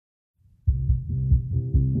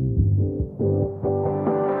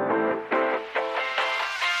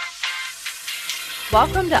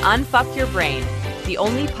Welcome to Unfuck Your Brain, the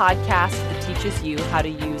only podcast that teaches you how to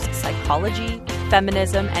use psychology,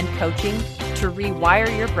 feminism, and coaching to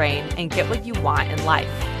rewire your brain and get what you want in life.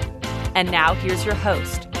 And now here's your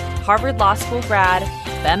host, Harvard Law School grad,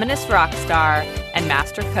 feminist rock star, and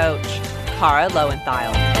master coach, Kara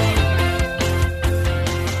Loewentheil.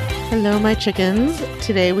 Hello, my chickens.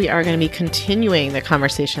 Today we are going to be continuing the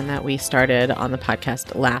conversation that we started on the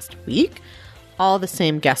podcast last week. All the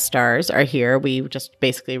same guest stars are here. We just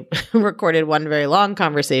basically recorded one very long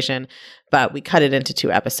conversation, but we cut it into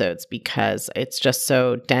 2 episodes because it's just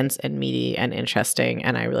so dense and meaty and interesting,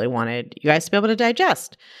 and I really wanted you guys to be able to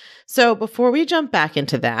digest. So before we jump back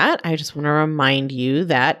into that, I just want to remind you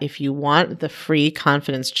that if you want the free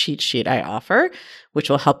confidence cheat sheet I offer, which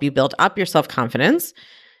will help you build up your self-confidence,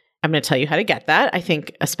 I'm going to tell you how to get that. I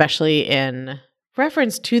think especially in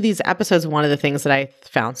reference to these episodes, one of the things that I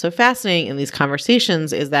found so fascinating in these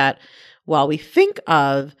conversations is that while we think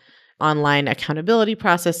of online accountability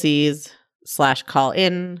processes / call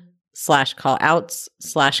in / call outs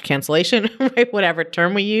 / cancellation, right? Whatever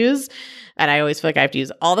term we use. And I always feel like I have to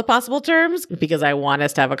use all the possible terms because I want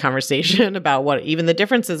us to have a conversation about what even the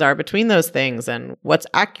differences are between those things and what's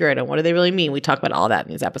accurate and what do they really mean. We talk about all that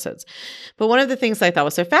in these episodes. But one of the things I thought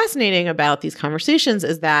was so fascinating about these conversations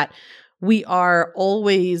is that we are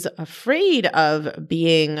always afraid of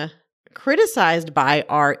being criticized by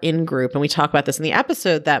our in-group. And we talk about this in the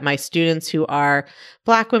episode that my students who are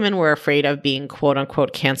Black women were afraid of being quote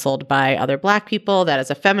unquote canceled by other Black people. That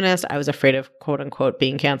as a feminist, I was afraid of quote unquote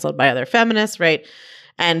being canceled by other feminists, right?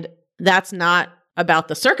 And that's not about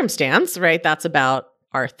the circumstance, right? That's about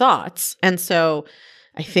our thoughts. And so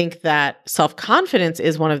I think that self-confidence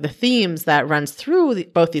is one of the themes that runs through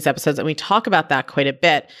both these episodes, and we talk about that quite a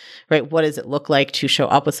bit, right? What does it look like to show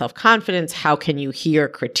up with self-confidence? How can you hear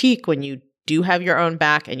critique when you do have your own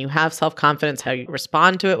back and you have self-confidence? How you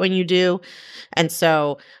respond to it when you do? And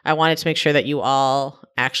so I wanted to make sure that you all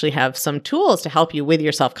actually have some tools to help you with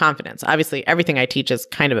your self-confidence. Obviously, everything I teach is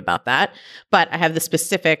kind of about that, but I have the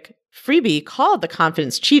specific freebie called the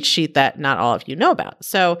Confidence Cheat Sheet that not all of you know about.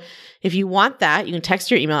 So if you want that, you can text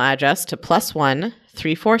your email address to +1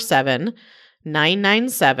 347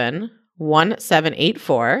 997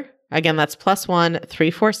 1784. Again, that's +1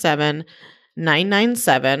 347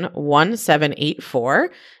 997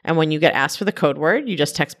 1784. And when you get asked for the code word, you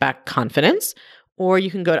just text back confidence, or you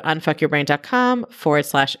can go to unfuckyourbrain.com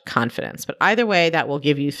 /confidence. But either way, that will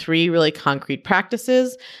give you 3 really concrete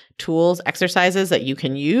practices, tools, exercises that you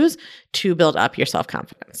can use to build up your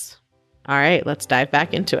self-confidence. All right, let's dive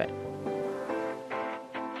back into it.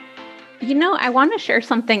 You know, I want to share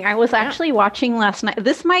something. I was actually watching last night.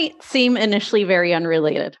 This might seem initially very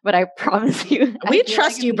unrelated, but I promise you. We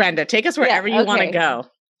trust you, Brenda. Take us wherever you want to go.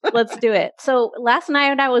 Let's do it. So last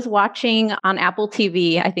night I was watching on Apple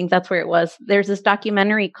TV. I think that's where it was. There's this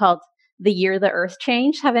documentary called The Year the Earth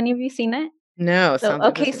Changed. Have any of you seen it? No. So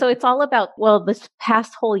it's all about, this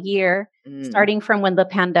past whole year, starting from when the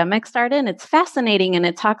pandemic started. And it's fascinating. And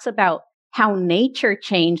it talks about how nature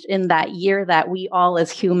changed in that year that we all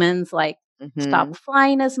as humans stopped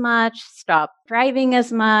flying as much, stopped driving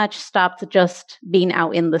as much, stopped just being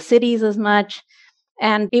out in the cities as much.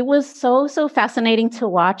 And it was so fascinating to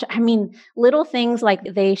watch. I mean, little things like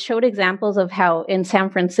they showed examples of how in San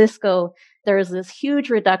Francisco, there's this huge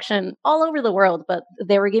reduction all over the world, but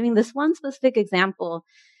they were giving this one specific example.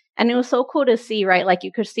 And it was so cool to see, right? Like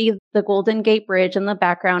you could see the Golden Gate Bridge in the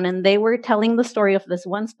background, and they were telling the story of this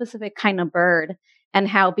one specific kind of bird and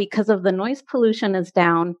how because of the noise pollution is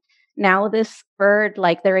down, now this bird,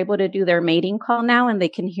 they're able to do their mating call now and they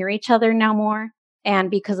can hear each other now more. And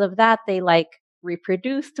because of that, they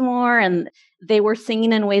reproduced more, and they were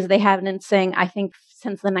singing in ways they haven't sang, I think,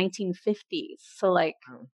 since the 1950s. So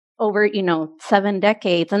over, 7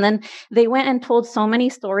 decades. And then they went and told so many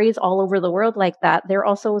stories all over the world like that. There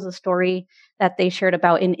also was a story that they shared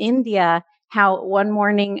about in India, how one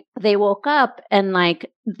morning they woke up and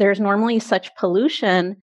there's normally such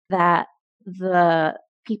pollution that the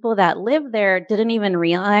people that live there didn't even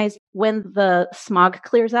realize when the smog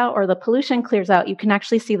clears out or the pollution clears out, you can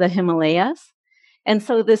actually see the Himalayas. And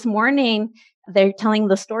so this morning, they're telling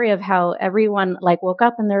the story of how everyone woke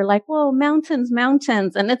up and they're like, whoa, mountains.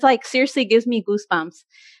 And it's seriously gives me goosebumps.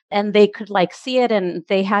 And they could see it, and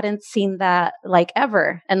they hadn't seen that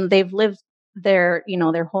ever. And they've lived their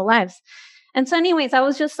whole lives. And so anyways, I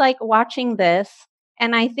was just watching this.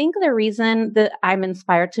 And I think the reason that I'm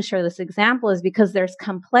inspired to share this example is because there's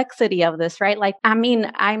complexity of this, right?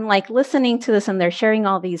 I'm listening to this and they're sharing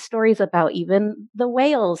all these stories about even the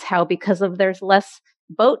whales, how because of there's less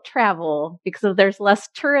boat travel, because of there's less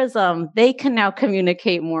tourism, they can now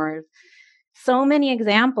communicate more. so many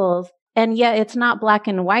examples. And yet it's not black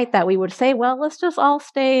and white that we would say, well, let's just all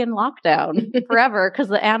stay in lockdown forever because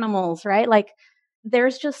the animals, right? Like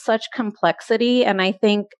there's just such complexity. And I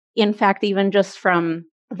think, in fact, even just from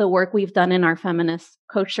the work we've done in our feminist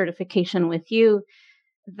coach certification with you,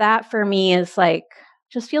 that for me is like,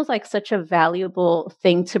 just feels like such a valuable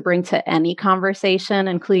thing to bring to any conversation,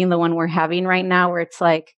 including the one we're having right now, where it's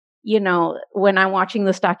like, you know, when I'm watching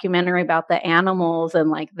this documentary about the animals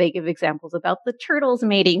and like they give examples about the turtles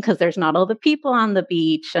mating because there's not all the people on the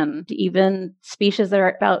beach, and even species that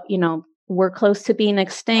are about, you know, we're close to being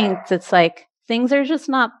extinct. It's like things are just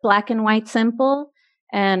not black and white simple.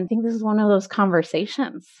 And I think this is one of those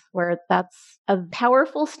conversations where that's a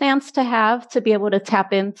powerful stance to have, to be able to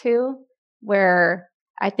tap into, where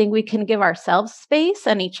I think we can give ourselves space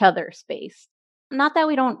and each other space. Not that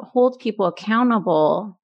we don't hold people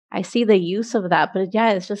accountable. I see the use of that, but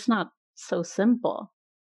yeah, it's just not so simple.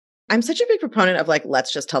 I'm such a big proponent of like,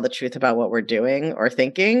 let's just tell the truth about what we're doing or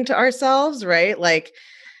thinking to ourselves, right? Like,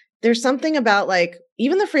 there's something about like,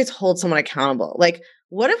 even the phrase hold someone accountable. Like,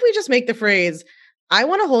 what if we just make the phrase, I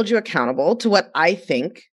want to hold you accountable to what I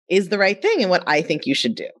think is the right thing and what I think you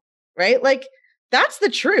should do, right? Like, that's the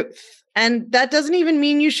truth. And that doesn't even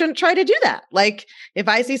mean you shouldn't try to do that. Like, if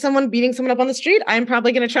I see someone beating someone up on the street, I'm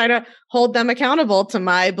probably going to try to hold them accountable to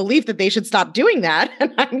my belief that they should stop doing that.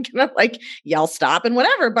 And I'm going to like yell stop and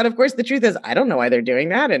whatever. But of course, the truth is, I don't know why they're doing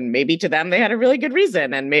that. And maybe to them, they had a really good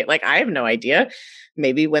reason. And like, I have no idea.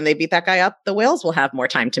 Maybe when they beat that guy up, the whales will have more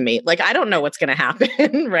time to mate. Like, I don't know what's going to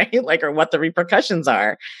happen, right? Like, or what the repercussions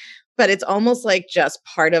are. But it's almost like just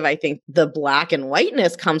part of, I think, the black and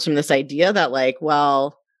whiteness comes from this idea that like,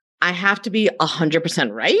 well, I have to be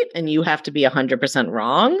 100% right and you have to be 100%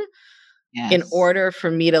 wrong in order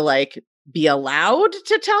for me to like be allowed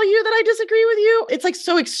to tell you that I disagree with you. It's like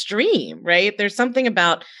so extreme, right? There's something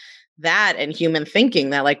about that and human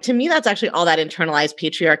thinking that like, to me, that's actually all that internalized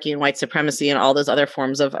patriarchy and white supremacy and all those other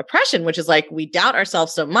forms of oppression, which is like, we doubt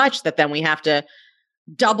ourselves so much that then we have to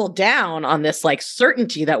double down on this like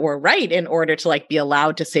certainty that we're right in order to like be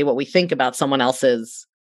allowed to say what we think about someone else's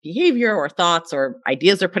behavior or thoughts or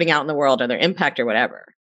ideas they're putting out in the world or their impact or whatever.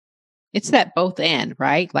 It's that both and,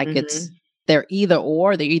 right? Like they're either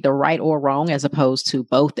or, they're either right or wrong, as opposed to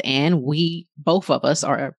both and. Both of us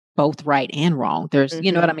are both right and wrong. There's,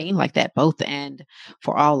 you know what I mean? Like that both and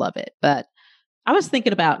for all of it. But I was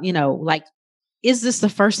thinking about, you know, like, is this the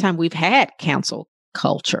first time we've had cancel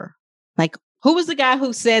culture? Like, who was the guy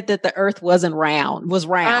who said that the earth was round?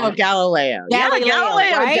 Oh, Galileo. Galileo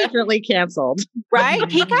right? Definitely canceled.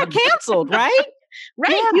 Right? He got canceled, right?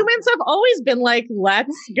 Right. Yeah. Humans have always been like,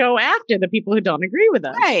 let's go after the people who don't agree with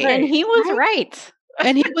us. Right. And he was right.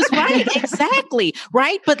 And he was right. Exactly.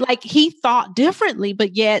 Right. But like he thought differently,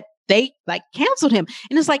 but yet they like canceled him.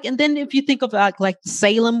 And it's like, and then if you think of like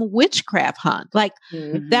Salem witchcraft hunt, like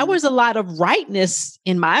that was a lot of rightness,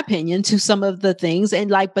 in my opinion, to some of the things. And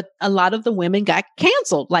like, but a lot of the women got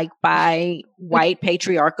canceled, like by white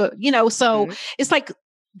patriarchal, you know, so it's like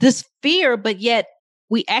this fear, but yet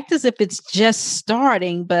we act as if it's just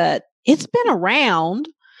starting, but it's been around.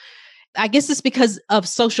 I guess it's because of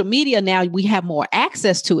social media now we have more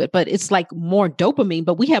access to it, but it's like more dopamine,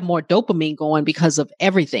 but we have more dopamine going because of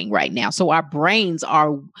everything right now. So our brains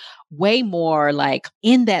are way more like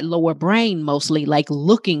in that lower brain, mostly like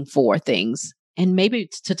looking for things. And maybe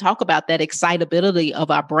to talk about that excitability of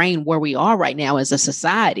our brain where we are right now as a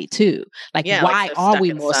society too. Like, why are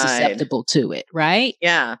we more susceptible to it? Right?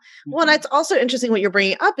 Yeah. Well, and it's also interesting what you're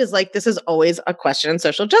bringing up is like, this is always a question in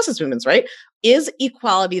social justice movements, right? Is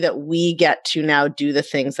equality that we get to now do the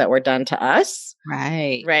things that were done to us?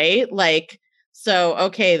 Right. Right? Like, so,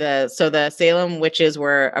 okay, the Salem witches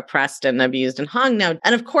were oppressed and abused and hung now.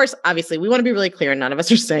 And of course, obviously, we want to be really clear. None of us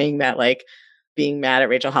are saying that like, being mad at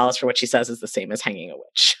Rachel Hollis for what she says is the same as hanging a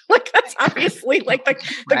witch. Like that's obviously like the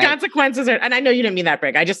consequences are, and I know you didn't mean that,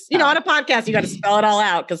 Brig. I just, you know, on a podcast, you got to spell it all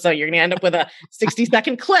out. Cause so you're going to end up with a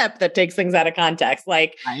 60-second clip that takes things out of context.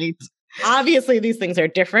 Like obviously these things are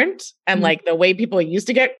different. And like the way people used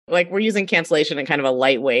to get, like we're using cancellation in kind of a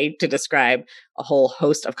light way to describe a whole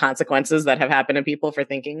host of consequences that have happened to people for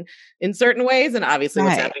thinking in certain ways. And obviously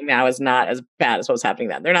what's happening now is not as bad as what was happening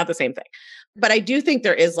then. They're not the same thing. But I do think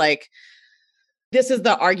there is like, this is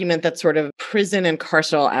the argument that sort of prison and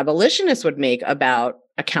carceral abolitionists would make about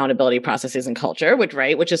accountability processes and culture, which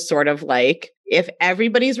is sort of like, if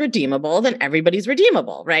everybody's redeemable, then everybody's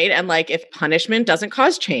redeemable, right? And like, if punishment doesn't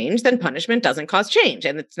cause change, then punishment doesn't cause change.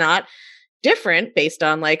 And it's not different based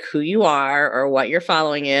on like who you are or what your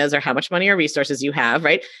following is or how much money or resources you have,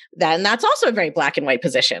 right? Then that's also a very black and white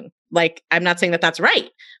position. Like, I'm not saying that that's right.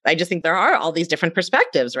 I just think there are all these different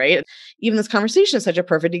perspectives, right? Even this conversation is such a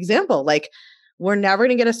perfect example. Like, we're never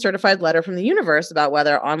going to get a certified letter from the universe about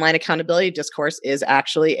whether online accountability discourse is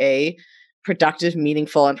actually a productive,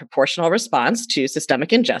 meaningful, and proportional response to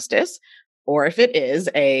systemic injustice, or if it is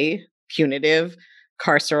a punitive,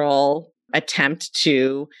 carceral attempt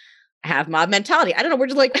to have mob mentality. I don't know. We're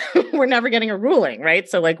just like, we're never getting a ruling, right?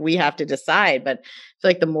 So like, we have to decide. But I feel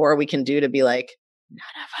like the more we can do to be like,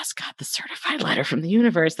 none of us got the certified letter from the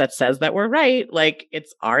universe that says that we're right. Like,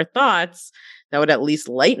 it's our thoughts. That would at least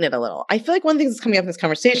lighten it a little. I feel like one thing that's coming up in this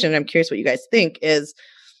conversation, and I'm curious what you guys think, is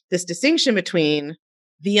this distinction between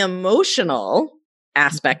the emotional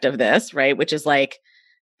aspect of this, right? Which is like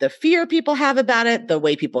the fear people have about it, the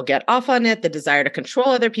way people get off on it, the desire to control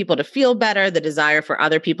other people to feel better, the desire for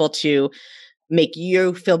other people to make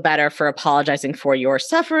you feel better for apologizing for your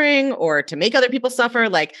suffering or to make other people suffer.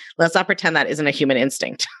 Like, let's not pretend that isn't a human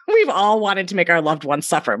instinct. We've all wanted to make our loved ones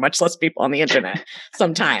suffer, much less people on the internet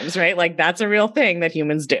sometimes, right? Like, that's a real thing that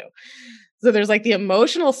humans do. So there's like the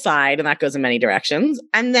emotional side, and that goes in many directions.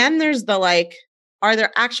 And then there's the like, are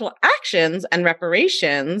there actual actions and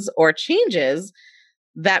reparations or changes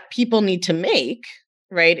that people need to make,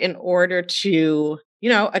 right, in order to, you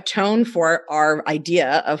know, atone for our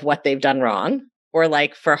idea of what they've done wrong or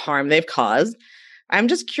like for harm they've caused. I'm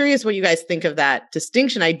just curious what you guys think of that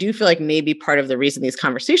distinction. I do feel like maybe part of the reason these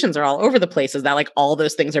conversations are all over the place is that like all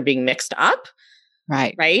those things are being mixed up.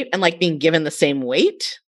 Right. Right. And like being given the same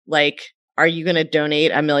weight. Like, are you going to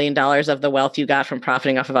donate $1 million of the wealth you got from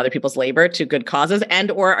profiting off of other people's labor to good causes? And,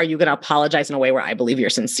 or are you going to apologize in a way where I believe you're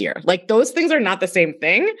sincere? Like, those things are not the same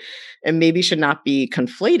thing and maybe should not be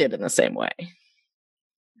conflated in the same way.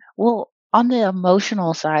 Well, on the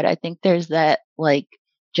emotional side, I think there's that like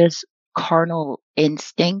just carnal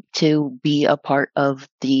instinct to be a part of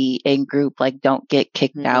the in group, like don't get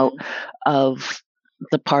kicked out of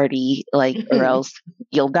the party, like, or else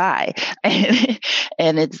you'll die.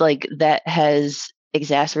 And it's like that has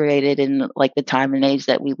exacerbated in like the time and age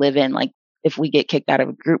that we live in. Like, if we get kicked out of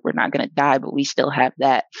a group, we're not going to die, but we still have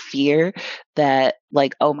that fear that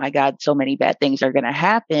like, oh my God, so many bad things are going to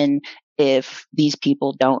happen if these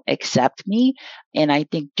people don't accept me. And I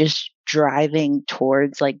think just driving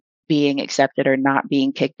towards like being accepted or not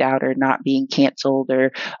being kicked out or not being canceled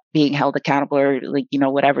or being held accountable or like, you know,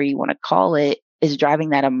 whatever you want to call it, is driving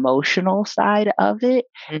that emotional side of it.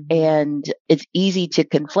 And it's easy to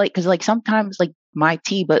conflate because like sometimes like my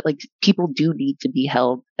tea, but like people do need to be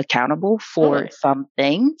held accountable for some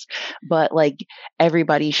things, but like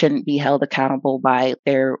everybody shouldn't be held accountable by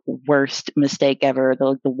their worst mistake ever.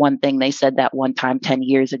 The one thing they said that one time 10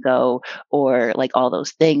 years ago, or like all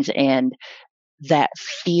those things. And that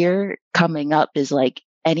fear coming up is like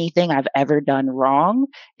anything I've ever done wrong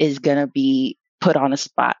is going to be put on a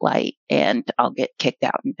spotlight and I'll get kicked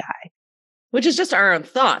out and die. Which is just our own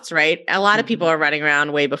thoughts, right? A lot of people are running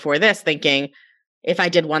around way before this thinking, if I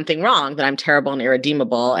did one thing wrong, then I'm terrible and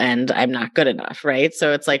irredeemable and I'm not good enough, right?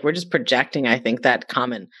 So it's like, we're just projecting, I think, that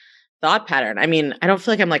common thought pattern. I mean, I don't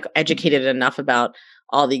feel like I'm like educated enough about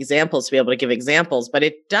all the examples to be able to give examples, but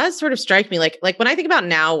it does sort of strike me like when I think about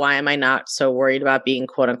now, why am I not so worried about being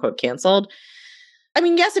quote unquote canceled? I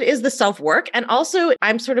mean, yes, it is the self-work. And also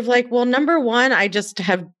I'm sort of like, well, number one, I just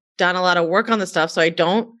have done a lot of work on this stuff. So I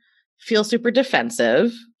don't feel super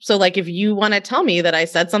defensive. So like, if you want to tell me that I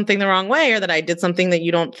said something the wrong way or that I did something that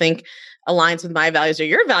you don't think aligns with my values or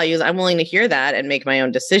your values, I'm willing to hear that and make my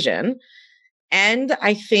own decision. And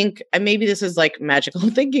I think, and maybe this is like magical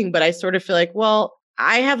thinking, but I sort of feel like, well,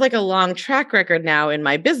 I have like a long track record now in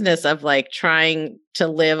my business of like trying to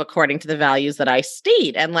live according to the values that I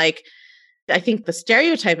state. And like, I think the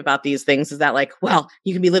stereotype about these things is that like, well,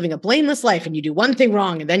 you can be living a blameless life and you do one thing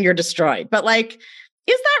wrong and then you're destroyed. But like,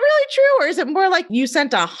 is that really true? Or is it more like you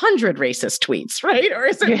sent 100 racist tweets, right? Or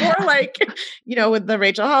is it more like, you know, with the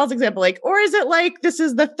Rachel Hollis example, like, or is it like, this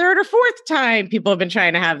is the third or fourth time people have been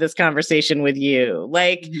trying to have this conversation with you?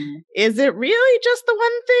 Like, is it really just the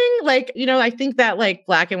one thing? Like, you know, I think that like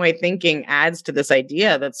black and white thinking adds to this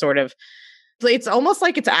idea that sort of, it's almost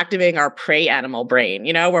like it's activating our prey animal brain,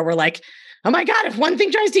 you know, where we're like, oh my God, if one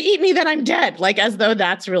thing tries to eat me, then I'm dead. Like, as though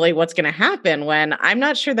that's really what's going to happen, when I'm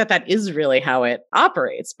not sure that that is really how it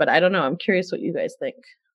operates. But I don't know. I'm curious what you guys think.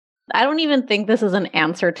 I don't even think this is an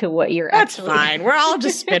answer to what you're That's fine. We're all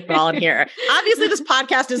just spitballing here. Obviously, this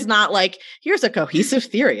podcast is not like, here's a cohesive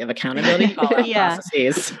theory of accountability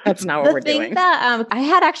processes. That's not what we're doing. That I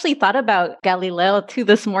had actually thought about Galileo too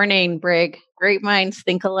this morning, Brig. Great minds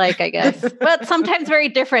think alike, I guess, but sometimes very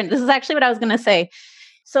different. This is actually what I was going to say.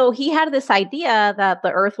 So he had this idea that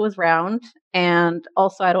the earth was round. And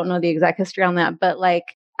also, I don't know the exact history on that, but like,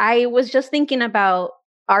 I was just thinking about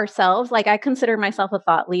ourselves. Like, I consider myself a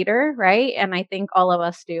thought leader, right? And I think all of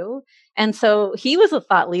us do. And so he was a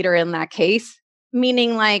thought leader in that case,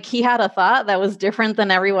 meaning like he had a thought that was different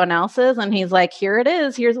than everyone else's. And he's like, here it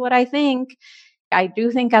is. Here's what I think. I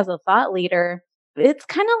do think as a thought leader, it's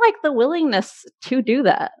kind of like the willingness to do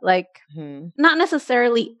that. Like, not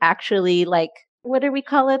necessarily actually like, what do we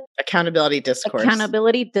call it? Accountability discourse.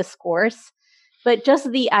 Accountability discourse. But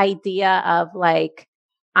just the idea of like,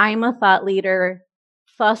 I'm a thought leader,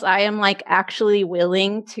 plus I am like actually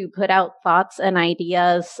willing to put out thoughts and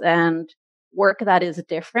ideas and work that is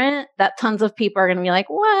different, that tons of people are going to be like,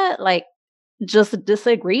 what? Like, just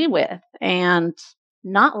disagree with and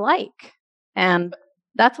not like. And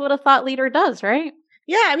that's what a thought leader does, right?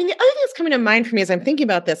 Yeah. I mean, the other thing that's coming to mind for me as I'm thinking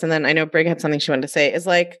about this, and then I know Brig had something she wanted to say, is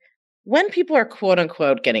like when people are quote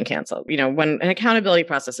unquote getting canceled, you know, when an accountability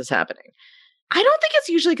process is happening, I don't think it's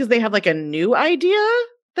usually because they have like a new idea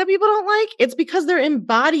that people don't like. It's because they're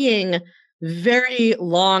embodying very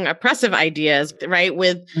long oppressive ideas, right?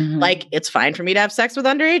 With like, it's fine for me to have sex with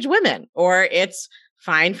underage women, or it's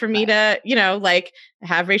fine for me to, you know, like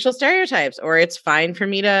have racial stereotypes, or it's fine for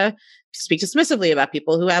me to speak dismissively about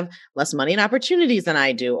people who have less money and opportunities than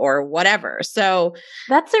I do, or whatever. So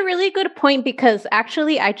that's a really good point, because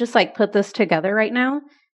actually I just like put this together right now.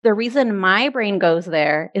 The reason my brain goes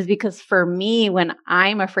there is because for me, when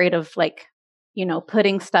I'm afraid of like, you know,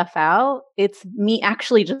 putting stuff out, it's me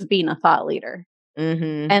actually just being a thought leader.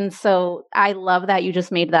 And so I love that you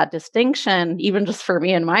just made that distinction, even just for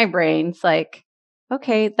me in my brain. It's like,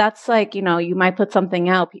 okay, that's like, you know, you might put something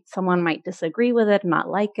out, someone might disagree with it, not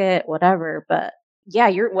like it, whatever. But yeah,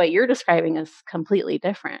 what you're describing is completely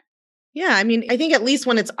different. Yeah, I mean, I think at least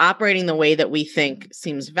when it's operating the way that we think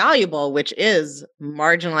seems valuable, which is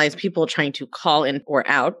marginalized people trying to call in or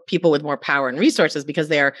out people with more power and resources because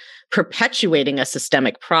they are perpetuating a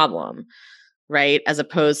systemic problem, right? As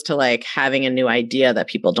opposed to like having a new idea that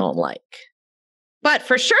people don't like. But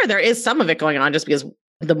for sure, there is some of it going on just because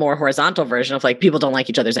the more horizontal version of like people don't like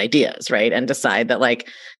each other's ideas, right? And decide that like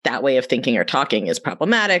that way of thinking or talking is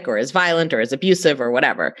problematic or is violent or is abusive or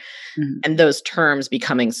whatever. And those terms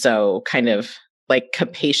becoming so kind of like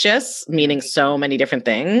capacious, meaning so many different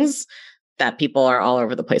things that people are all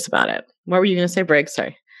over the place about it. What were you going to say, Brig?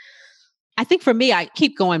 Sorry. I think for me, I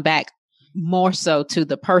keep going back more so to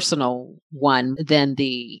the personal one than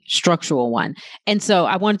the structural one. And so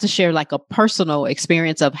I wanted to share like a personal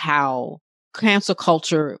experience of how cancel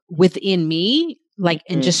culture within me, like,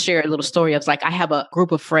 and just share a little story of like, I have a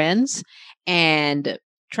group of friends and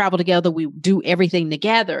travel together. We do everything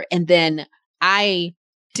together. And then I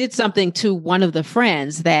did something to one of the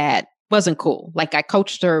friends that wasn't cool. Like I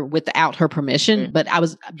coached her without her permission, but I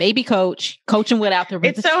was a baby coaching without her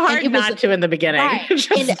permission. It's so hard not to in the beginning.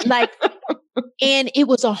 Right. And like, and it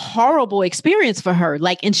was a horrible experience for her.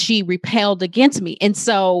 Like, and she repelled against me. And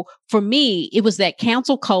so for me, it was that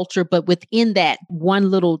cancel culture, but within that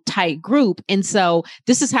one little tight group. And so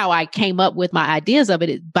this is how I came up with my ideas of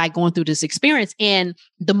it, by going through this experience. And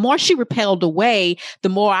the more she repelled away, the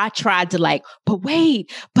more I tried to like, but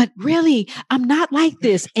wait, but really, I'm not like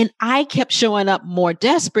this. And I kept showing up more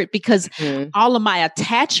desperate because all of my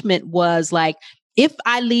attachment was like, if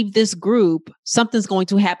I leave this group, something's going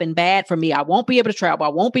to happen bad for me. I won't be able to travel. I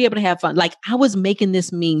won't be able to have fun. Like I was making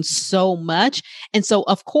this mean so much. And so,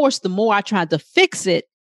 of course, the more I tried to fix it,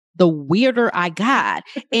 the weirder I got.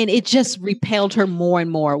 And it just repelled her more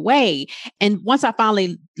and more away. And once I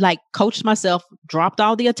finally like coached myself, dropped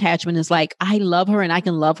all the attachment, it's like, I love her and I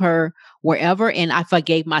can love her wherever. And I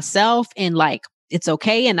forgave myself and like, it's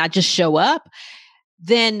okay. And I just show up.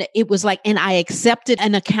 Then it was like, and I accepted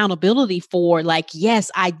an accountability for like, yes,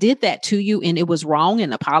 I did that to you and it was wrong,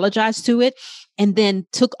 and apologized to it. And then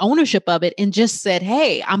took ownership of it and just said,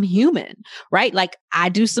 hey, I'm human, right? Like I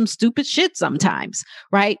do some stupid shit sometimes,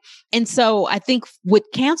 right? And so I think with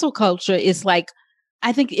cancel culture, it's like,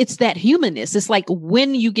 I think it's that humanness. It's like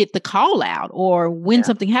when you get the call out or when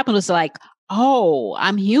something happens, it's like, oh,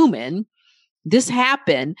 I'm human. This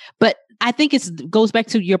happened. But I think it goes back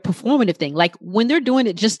to your performative thing. Like when they're doing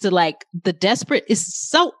it just to like the desperate is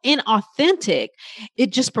so inauthentic,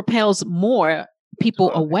 it just propels more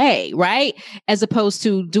people away, right? As opposed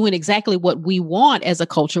to doing exactly what we want as a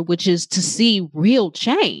culture, which is to see real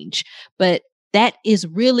change. But that is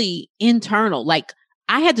really internal. Like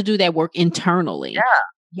I had to do that work internally.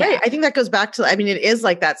 Yeah. Right. I think that goes back to, I mean, it is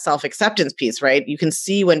like that self-acceptance piece, right? You can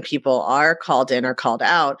see when people are called in or called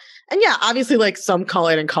out. And yeah, obviously like some call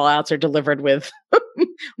in and call outs are delivered with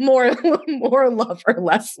more love or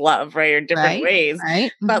less love, right? Or different ways.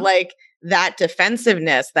 Right. But like that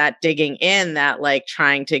defensiveness, that digging in, that like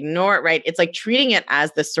trying to ignore it, right? It's like treating it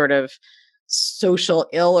as this sort of social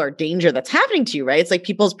ill or danger that's happening to you, right? It's like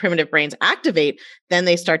people's primitive brains activate, then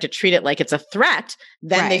they start to treat it like it's a threat,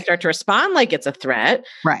 then they start to respond like it's a threat,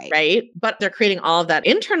 right? But they're creating all of that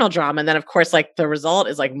internal drama, and then of course like the result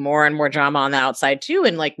is like more and more drama on the outside too,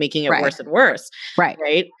 and like making it worse and worse,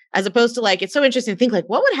 right? As opposed to like, it's so interesting to think like,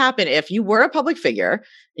 what would happen if you were a public figure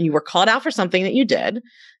and you were called out for something that you did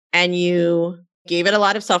and you gave it a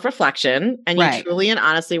lot of self-reflection and you truly and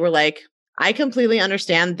honestly were like, I completely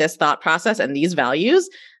understand this thought process and these values.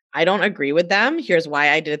 I don't agree with them. Here's why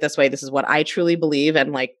I did it this way. This is what I truly believe.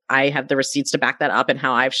 And like, I have the receipts to back that up and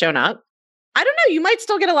how I've shown up. I don't know. You might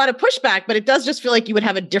still get a lot of pushback, but it does just feel like you would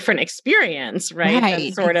have a different experience, right?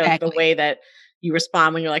 Than sort of the way that you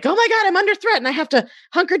respond when you're like, oh my God, I'm under threat and I have to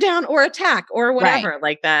hunker down or attack or whatever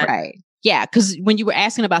like that. Yeah, because when you were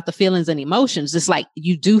asking about the feelings and emotions, it's like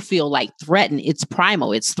you do feel like threatened. It's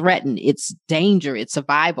primal, it's threatened, it's danger, it's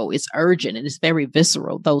survival, it's urgent, and it's very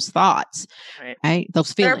visceral, those thoughts, right?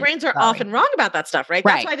 Those feelings. Our brains are often wrong about that stuff, right?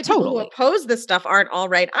 That's why the people who oppose this stuff aren't all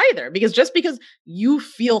right either, because just because you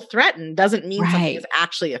feel threatened doesn't mean something is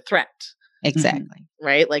actually a threat. Exactly.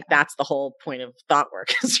 Right? Like that's the whole point of thought work,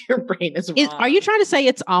 is your brain is wrong. Are you trying to say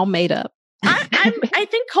it's all made up? I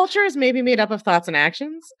think culture is maybe made up of thoughts and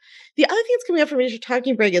actions. The other thing that's coming up for me as you're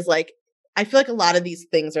talking, Brig, is like, I feel like a lot of these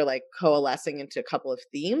things are like coalescing into a couple of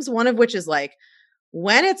themes. One of which is like,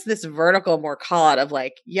 when it's this vertical more call out of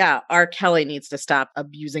like, yeah, R. Kelly needs to stop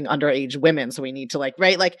abusing underage women. So we need to like,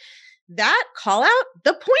 right? Like that call out,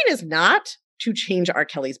 the point is not to change R.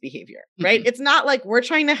 Kelly's behavior, right? It's not like we're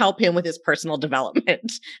trying to help him with his personal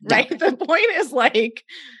development, right? The point is like,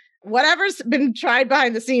 whatever's been tried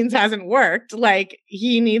behind the scenes hasn't worked. Like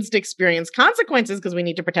he needs to experience consequences because we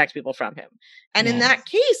need to protect people from him. And in that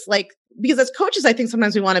case, like, because as coaches, I think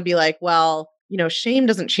sometimes we want to be like, well, you know, shame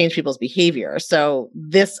doesn't change people's behavior. So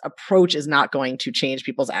this approach is not going to change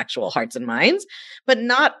people's actual hearts and minds. But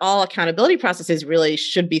not all accountability processes really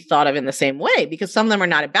should be thought of in the same way, because some of them are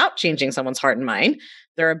not about changing someone's heart and mind.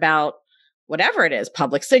 They're about whatever it is,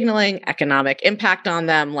 public signaling, economic impact on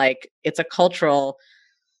them. Like it's a cultural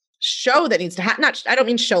show that needs to I don't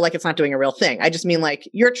mean show like it's not doing a real thing. I just mean like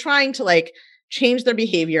you're trying to like change their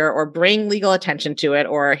behavior or bring legal attention to it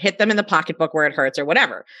or hit them in the pocketbook where it hurts or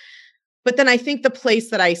whatever. But then I think the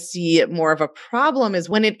place that I see more of a problem is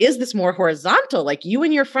when it is this more horizontal, like you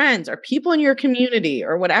and your friends or people in your community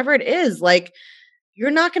or whatever it is, like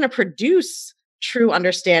you're not going to produce true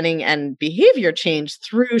understanding and behavior change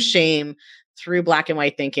through shame, through black and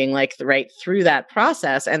white thinking, like right through that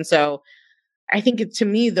process. And so I think to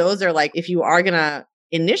me, those are like, if you are going to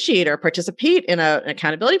initiate or participate in an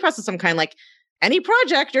accountability process, some kind, like any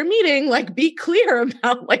project or meeting, like be clear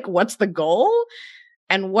about like what's the goal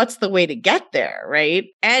and what's the way to get there, right?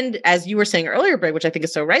 And as you were saying earlier, Brig, which I think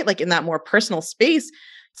is so right, like in that more personal space,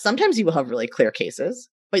 sometimes you will have really clear cases,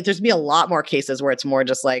 but there's be a lot more cases where it's more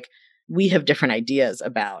just like, we have different ideas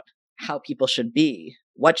about how people should be.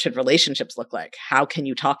 What should relationships look like? How can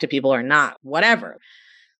you talk to people or not? Whatever.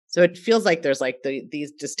 So it feels like there's like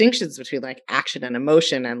these distinctions between like action and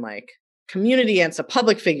emotion and like community against a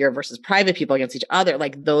public figure versus private people against each other.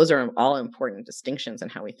 Like those are all important distinctions in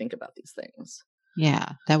how we think about these things. Yeah,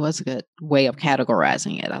 that was a good way of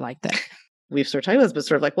categorizing it. I like that. We've sort of talked about this, but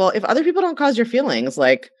sort of like, well, if other people don't cause your feelings,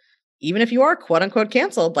 like even if you are quote unquote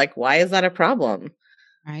canceled, like why is that a problem?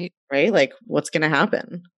 Right. Right? Like what's going to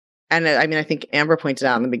happen? And I mean, I think Amber pointed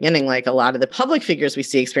out in the beginning, like a lot of the public figures we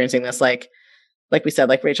see experiencing this, like we said,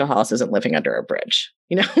 like Rachel Hollis isn't living under a bridge,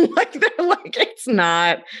 you know, like they're like, it's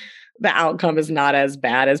not, the outcome is not as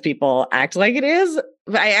bad as people act like it is.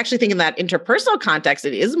 But I actually think in that interpersonal context,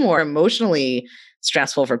 it is more emotionally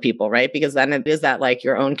stressful for people, right? Because then it is that like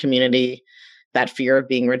your own community, that fear of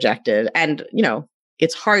being rejected. And, you know,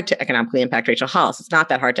 it's hard to economically impact Rachel Hollis. It's not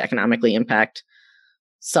that hard to economically impact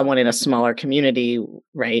someone in a smaller community,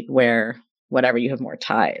 right? Where whatever, you have more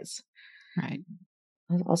ties. Right.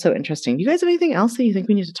 That's also interesting. Do you guys have anything else that you think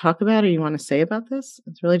we need to talk about or you want to say about this?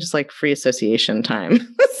 It's really just like free association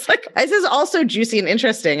time. It's like, this is also juicy and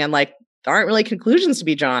interesting and like, there aren't really conclusions to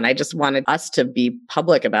be drawn. I just wanted us to be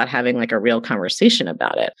public about having like a real conversation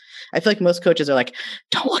about it. I feel like most coaches are like,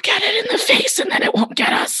 don't look at it in the face and then it won't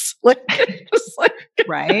get us. Like, just like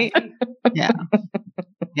right. Yeah.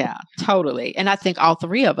 Yeah, totally. And I think all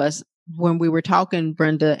three of us when we were talking,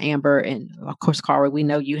 Brenda, Amber, and of course, Cara, we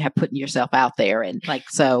know you have putting yourself out there and like,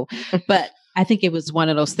 so, but I think it was one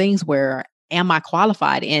of those things where, am I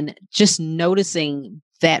qualified? And just noticing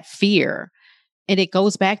that fear. And it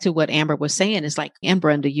goes back to what Amber was saying. It's like, and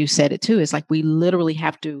Brenda, you said it too. It's like, we literally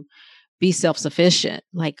have to be self-sufficient,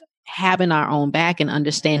 like having our own back and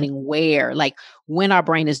understanding where, like when our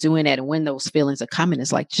brain is doing that and when those feelings are coming,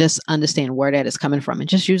 it's like, just understand where that is coming from and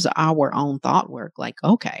just use our own thought work. Like,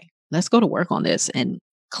 okay, let's go to work on this and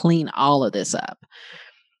clean all of this up.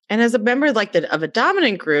 And as a member like of a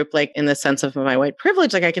dominant group, like in the sense of my white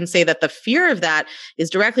privilege, like I can say that the fear of that is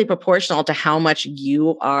directly proportional to how much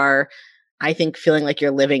you are, I think, feeling like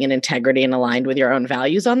you're living in integrity and aligned with your own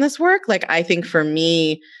values on this work. Like, I think for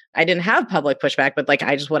me, I didn't have public pushback, but like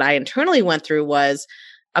what I internally went through was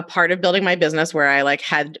a part of building my business where I like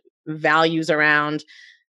had values around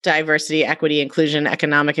diversity, equity, inclusion,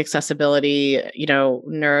 economic accessibility,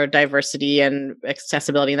 neurodiversity and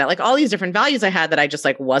accessibility, and that like all these different values I had that I just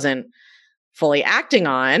like wasn't fully acting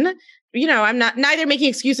on. I'm not neither making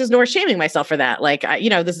excuses nor shaming myself for that. Like,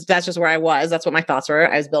 that's just where I was. That's what my thoughts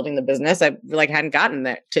were. I was building the business. I like hadn't gotten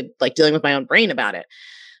there to like dealing with my own brain about it.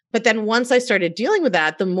 But then once I started dealing with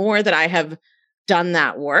that, the more that I have done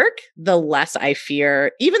that work, the less I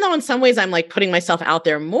fear, even though in some ways I'm like putting myself out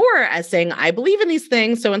there more as saying, I believe in these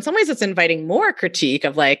things. So in some ways it's inviting more critique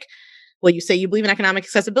of like, well, you say you believe in economic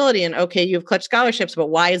accessibility and okay, you have clutched scholarships, but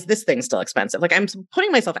why is this thing still expensive? Like I'm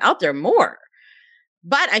putting myself out there more,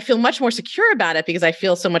 but I feel much more secure about it because I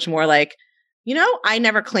feel so much more like, I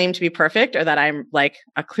never claim to be perfect or that I'm like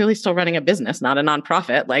clearly still running a business, not a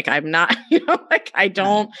nonprofit. Like I'm not, like I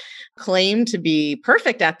don't claim to be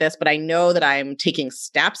perfect at this, but I know that I'm taking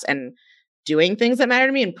steps and doing things that matter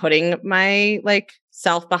to me and putting my like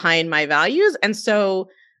self behind my values. And so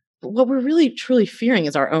what we're really truly fearing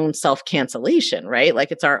is our own self-cancellation, right?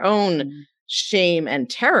 Like it's our own shame and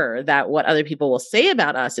terror that what other people will say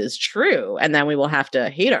about us is true. And then we will have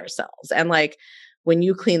to hate ourselves. And like, when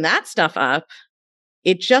you clean that stuff up,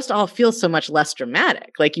 it just all feels so much less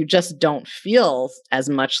dramatic. Like you just don't feel as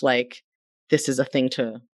much like this is a thing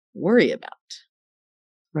to worry about.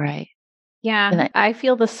 Right. Yeah, I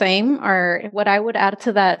feel the same. Or what I would add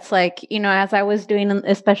to that, it's like, as I was doing,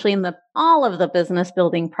 especially in all of the business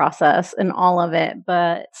building process and all of it,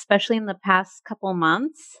 but especially in the past couple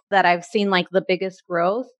months that I've seen like the biggest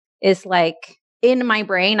growth is like, in my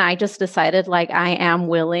brain, I just decided like I am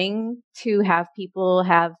willing to have people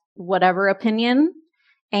have whatever opinion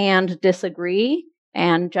and disagree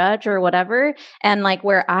and judge or whatever. And like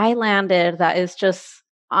where I landed, that is just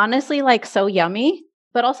honestly like so yummy,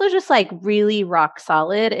 but also just like really rock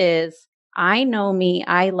solid is I know me,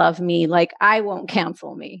 I love me, like I won't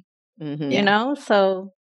cancel me,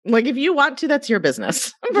 So like if you want to, that's your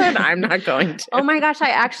business, but I'm not going to. Oh my gosh, I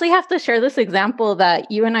actually have to share this example that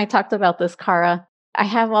you and I talked about this, Cara. I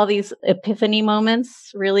have all these epiphany moments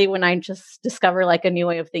really when I just discover like a new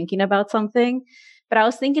way of thinking about something. But I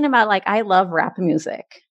was thinking about like, I love rap music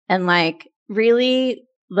and like really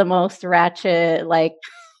the most ratchet, like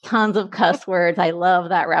tons of cuss words. I love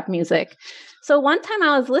that rap music. So one time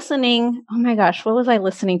I was listening, oh my gosh, what was I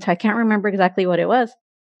listening to? I can't remember exactly what it was.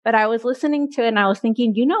 But I was listening to it and I was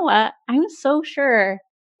thinking, you know what? I'm so sure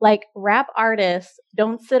like rap artists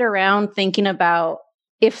don't sit around thinking about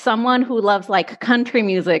if someone who loves like country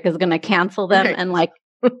music is going to cancel them and like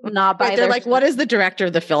not buy they're like, what does the director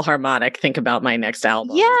of the Philharmonic think about my next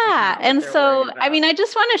album? Yeah. And so, I mean, I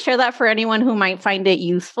just want to share that for anyone who might find it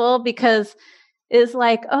useful because it's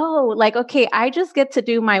like, oh, like, okay, I just get to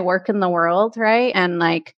do my work in the world, right? And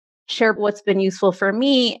like, share what's been useful for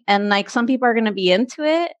me. And like some people are going to be into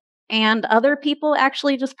it and other people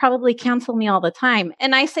actually just probably cancel me all the time.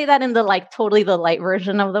 And I say that in the like totally the light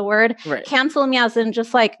version of the word. Right. Cancel me as in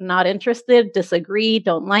just like not interested, disagree,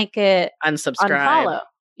 don't like it, unsubscribe. Unfollow.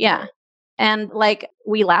 Yeah. And like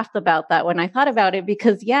we laughed about that when I thought about it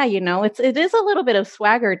because it is a little bit of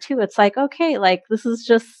swagger too. It's like, okay, like this is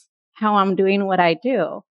just how I'm doing what I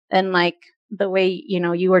do. And like the way,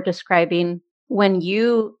 you were describing when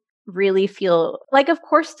you really feel like, of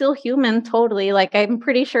course, still human, totally. Like, I'm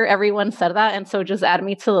pretty sure everyone said that. And so just add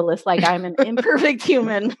me to the list. Like, I'm an imperfect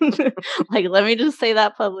human. Like, let me just say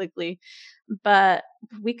that publicly. But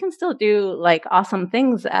we can still do like awesome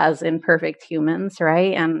things as imperfect humans,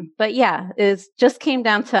 right? But yeah, it just came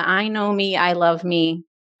down to I know me, I love me,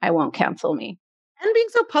 I won't cancel me. And being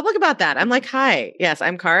so public about that. I'm like, hi, yes,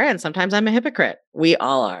 I'm Cara, and sometimes I'm a hypocrite. We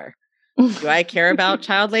all are. Do I care about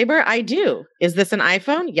child labor? I do. Is this an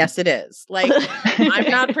iPhone? Yes, it is. Like,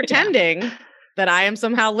 I'm not pretending that I am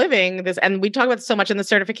somehow living this. And we talk about this so much in the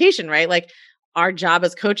certification, right? Like, our job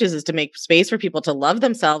as coaches is to make space for people to love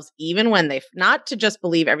themselves, even when not to just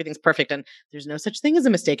believe everything's perfect and there's no such thing as a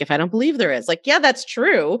mistake if I don't believe there is. Like, yeah, that's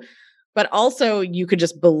true. But also you could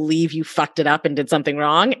just believe you fucked it up and did something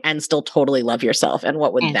wrong and still totally love yourself. And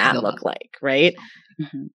what would that look like? Right?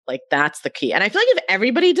 Mm-hmm. Like, that's the key. And I feel like if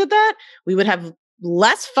everybody did that, we would have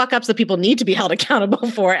less fuck ups that people need to be held accountable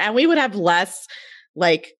for. And we would have less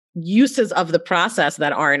like uses of the process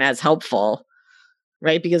that aren't as helpful.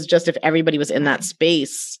 Right? Because just if everybody was in that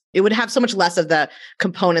space, it would have so much less of the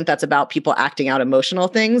component that's about people acting out emotional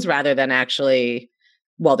things rather than actually,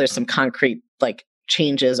 well, there's some concrete like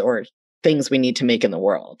changes or things we need to make in the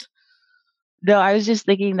world. No, I was just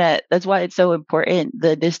thinking that's why it's so important,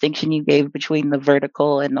 the distinction you gave between the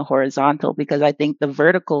vertical and the horizontal, because I think the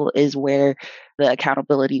vertical is where the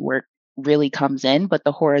accountability work really comes in, but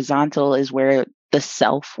the horizontal is where the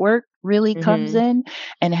self work really comes in,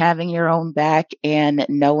 and having your own back and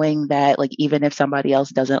knowing that like, even if somebody else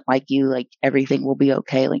doesn't like you, like everything will be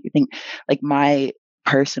okay. Like, I think like my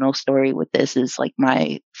personal story with this is like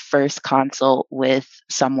my first consult with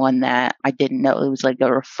someone that I didn't know. It was like a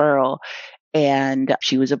referral. And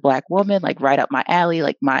she was a Black woman, like right up my alley,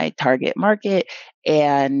 like my target market.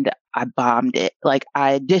 And I bombed it. Like,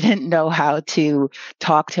 I didn't know how to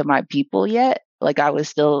talk to my people yet. Like, I was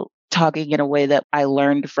still talking in a way that I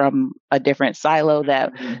learned from a different silo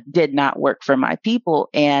that did not work for my people.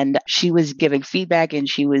 And she was giving feedback and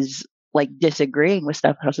she was like disagreeing with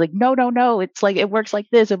stuff. I was like, no, it's like, it works like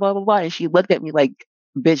this and blah, blah, blah. And she looked at me like,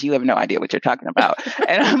 bitch, you have no idea what you're talking about.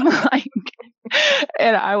 And I'm like,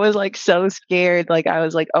 and I was like so scared. Like, I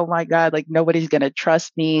was like, oh my God, like nobody's going to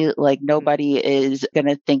trust me. Like, nobody is going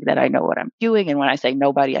to think that I know what I'm doing. And when I say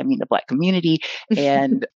nobody, I mean the Black community.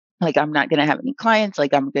 And like, I'm not going to have any clients.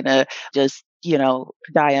 Like, I'm going to just,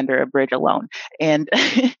 die under a bridge alone. And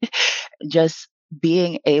just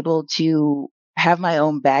being able to have my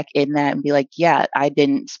own back in that and be like, yeah, I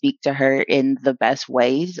didn't speak to her in the best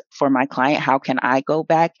ways for my client. How can I go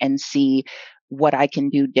back and see what I can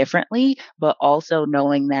do differently? But also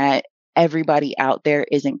knowing that everybody out there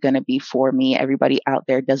isn't going to be for me. Everybody out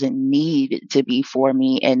there doesn't need to be for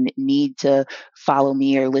me and need to follow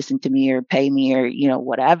me or listen to me or pay me or,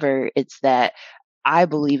 whatever. It's that I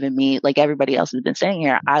believe in me, like everybody else has been saying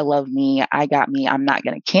here. I love me. I got me. I'm not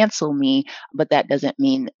going to cancel me, but that doesn't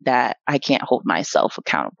mean that I can't hold myself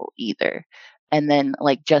accountable either. And then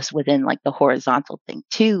like just within like the horizontal thing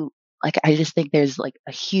too, like I just think there's like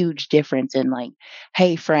a huge difference in like,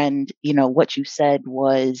 hey friend, what you said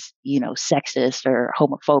was, sexist or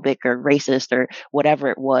homophobic or racist or whatever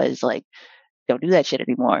it was. Like, don't do that shit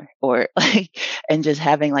anymore. Or like, and just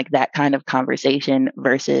having like that kind of conversation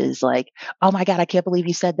versus like, oh my God, I can't believe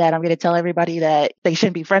you said that. I'm going to tell everybody that they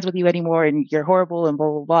shouldn't be friends with you anymore and you're horrible and blah,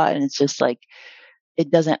 blah, blah. And it's just like, it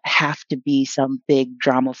doesn't have to be some big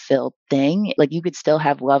drama filled thing. Like, you could still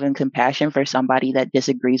have love and compassion for somebody that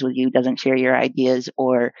disagrees with you, doesn't share your ideas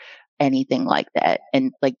or anything like that.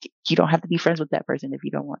 And like, you don't have to be friends with that person if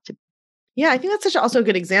you don't want to. Yeah. I think that's also a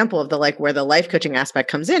good example of the like where the life coaching aspect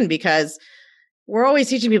comes in, because we're always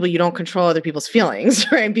teaching people you don't control other people's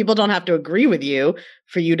feelings, right? People don't have to agree with you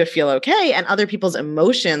for you to feel okay. And other people's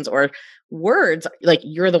emotions or words, like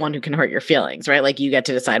you're the one who can hurt your feelings, right? Like you get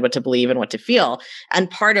to decide what to believe and what to feel. And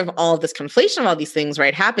part of all of this conflation of all these things,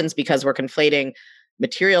 right, happens because we're conflating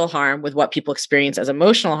material harm with what people experience as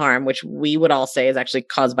emotional harm, which we would all say is actually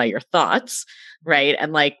caused by your thoughts, right?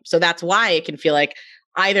 And like, so that's why it can feel like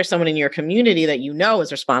either someone in your community that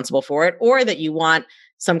is responsible for it, or that you want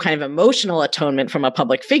some kind of emotional atonement from a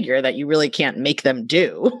public figure that you really can't make them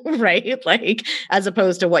do, right? Like, as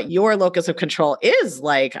opposed to what your locus of control is,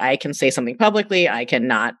 like, I can say something publicly, I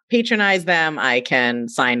cannot patronize them, I can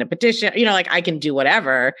sign a petition, like I can do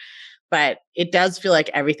whatever. But it does feel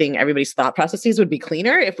like everybody's thought processes would be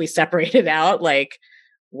cleaner if we separated out, like,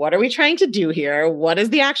 what are we trying to do here? What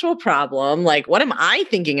is the actual problem? Like, what am I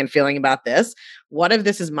thinking and feeling about this? What if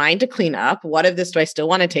this is mine to clean up? What if this do I still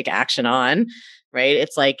want to take action on? Right?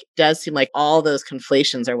 It's like, does seem like all those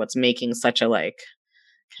conflations are what's making such a like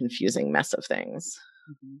confusing mess of things.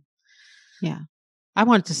 Yeah. I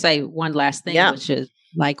wanted to say one last thing, which is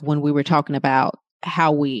like when we were talking about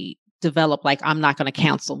how we develop, like, I'm not going to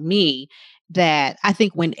counsel me, that I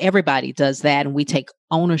think when everybody does that and we take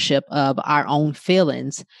ownership of our own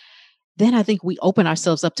feelings, then I think we open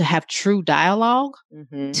ourselves up to have true dialogue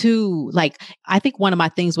to like, I think one of my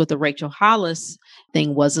things with the Rachel Hollis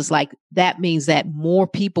thing is like, that means that more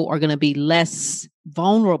people are going to be less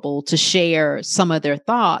vulnerable to share some of their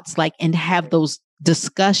thoughts, like, and have those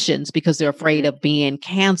discussions because they're afraid of being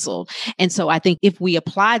canceled. And so I think if we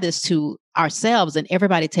apply this to ourselves and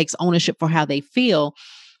everybody takes ownership for how they feel,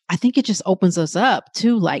 I think it just opens us up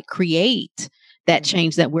to like create that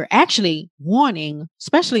change that we're actually wanting,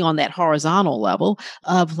 especially on that horizontal level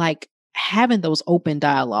of like having those open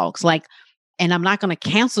dialogues. Like, and I'm not going to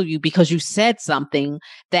cancel you because you said something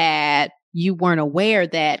that you weren't aware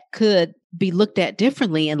that could be looked at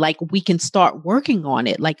differently. And like, we can start working on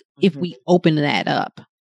it. Like if we open that up.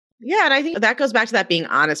 Yeah. And I think that goes back to that being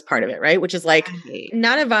honest part of it, right? Which is like,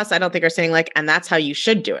 none of us, I don't think, are saying like, and that's how you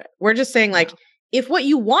should do it. We're just saying like, if what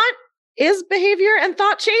you want is behavior and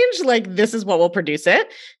thought change, like this is what will produce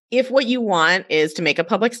it. If what you want is to make a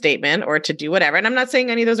public statement or to do whatever, and I'm not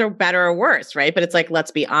saying any of those are better or worse, right? But it's like,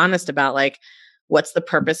 let's be honest about like, what's the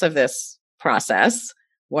purpose of this process?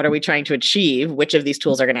 What are we trying to achieve? Which of these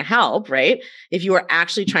tools are going to help, right? If you are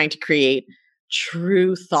actually trying to create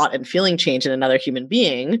true thought and feeling change in another human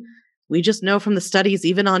being, we just know from the studies,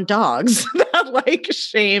 even on dogs, that like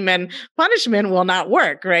shame and punishment will not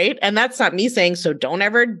work, right? And that's not me saying, so don't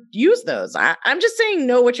ever use those. I'm just saying,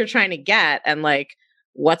 know what you're trying to get and like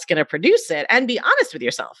what's going to produce it, and be honest with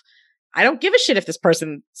yourself. I don't give a shit if this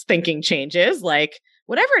person's thinking changes, like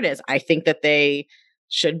whatever it is. I think that they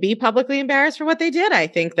should be publicly embarrassed for what they did. I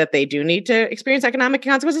think that they do need to experience economic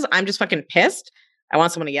consequences. I'm just fucking pissed. I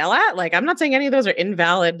want someone to yell at. Like, I'm not saying any of those are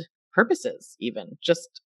invalid purposes, even.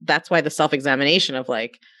 Just that's why the self-examination of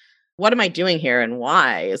like, what am I doing here and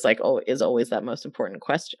why is like, is always that most important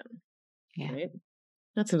question. Yeah. Right?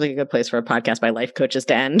 That seems like a good place for a podcast by life coaches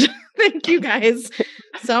to end. Thank you guys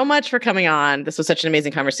so much for coming on. This was such an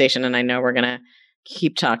amazing conversation, and I know we're going to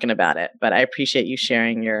keep talking about it, but I appreciate you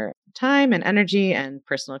sharing your time and energy and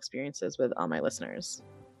personal experiences with all my listeners.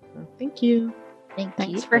 So, thank you.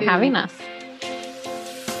 Thanks for having us.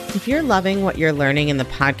 If you're loving what you're learning in the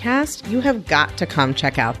podcast, you have got to come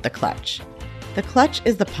check out The Clutch. The Clutch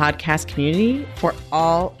is the podcast community for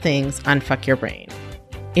all things Unfuck Your Brain.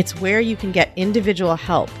 It's where you can get individual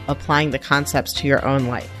help applying the concepts to your own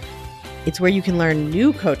life. It's where you can learn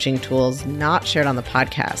new coaching tools not shared on the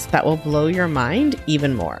podcast that will blow your mind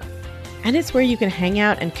even more. And it's where you can hang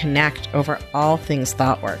out and connect over all things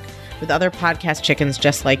thought work with other podcast chickens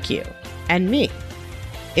just like you and me.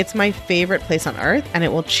 It's my favorite place on earth, and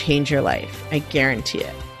it will change your life. I guarantee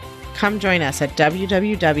it. Come join us at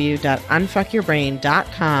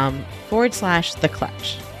www.unfuckyourbrain.com/The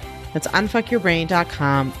Clutch. That's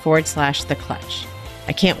unfuckyourbrain.com/The Clutch.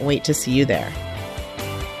 I can't wait to see you there.